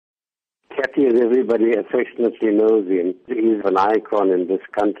Kathy, as everybody affectionately knows him, is an icon in this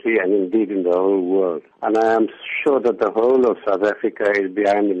country and indeed in the whole world. And I am sure that the whole of South Africa is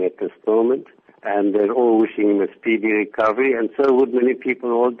behind him at this moment. And they're all wishing him a speedy recovery, and so would many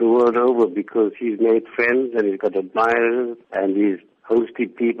people all the world over, because he's made friends and he's got admirers, and he's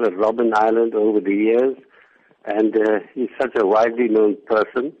hosted people at Robben Island over the years, and he's such a widely known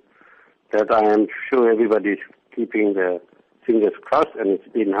person that I am sure everybody's keeping their fingers crossed, and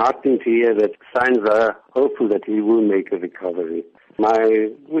it's been heartening to hear that signs are hopeful that he will make a recovery. My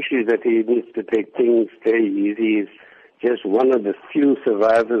wish is that he needs to take things very easy. He's just one of the few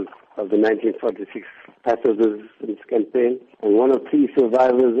survivors of the 1946 pacifist campaign, and one of 3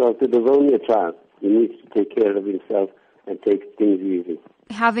 survivors of the Devonia trial. He needs to take care of himself and take things easy.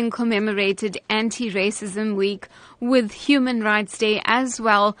 Having commemorated Anti-Racism Week with Human Rights Day as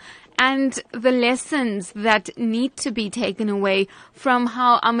well, and the lessons that need to be taken away from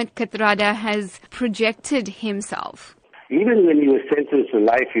how Ahmed Kathrada has projected himself. Even when he was sentenced to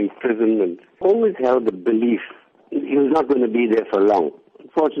life imprisonment, always held the belief he was not going to be there for long.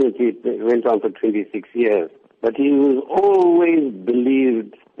 Unfortunately, it went on for 26 years. But he was always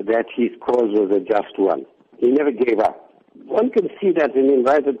believed that his cause was a just one. He never gave up. One can see that in him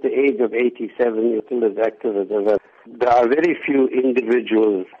right at the age of 87, he's still as active as ever. There are very few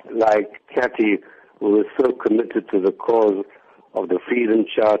individuals like Kathy who was so committed to the cause of the Freedom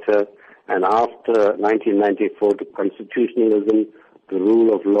Charter, and after 1994 to constitutionalism, the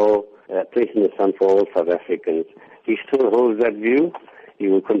rule of law, placing the sun for all South Africans. He still holds that view. He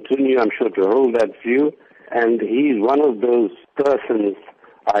will continue, I'm sure, to hold that view. And he's one of those persons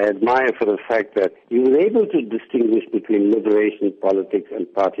I admire for the fact that he was able to distinguish between liberation politics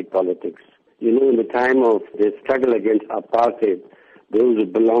and party politics. You know, in the time of the struggle against apartheid, those who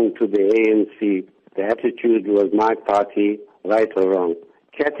belonged to the ANC, the attitude was my party, right or wrong.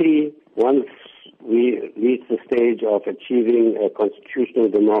 Kathy, once we reached the stage of achieving a constitutional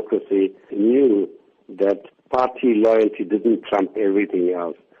democracy, knew that party loyalty didn't trump everything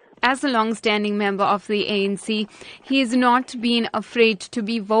else. As a long-standing member of the ANC, he has not been afraid to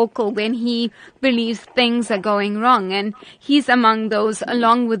be vocal when he believes things are going wrong. And he's among those,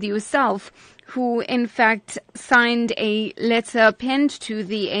 along with yourself, who in fact signed a letter penned to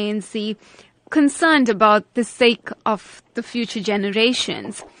the ANC concerned about the sake of the future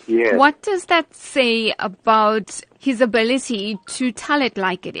generations. Yes. What does that say about his ability to tell it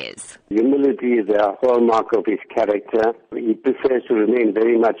like it is? Humility is a hallmark of his character. He prefers to remain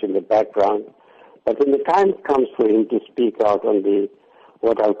very much in the background. But when the time comes for him to speak out on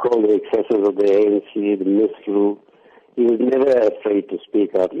what I'll call the excesses of the ANC, the misrule, he was never afraid to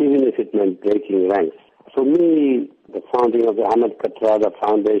speak out, even if it meant breaking ranks. For me, the founding of the Ahmed Kathrada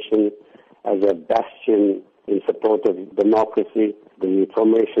Foundation as a bastion in support of democracy, the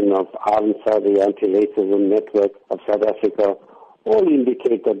formation of ANSA, the Anti-Racism Network of South Africa, all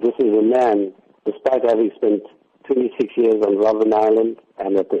indicate that this is a man, despite having spent 26 years on Robben Island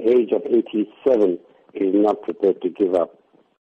and at the age of 87, is not prepared to give up.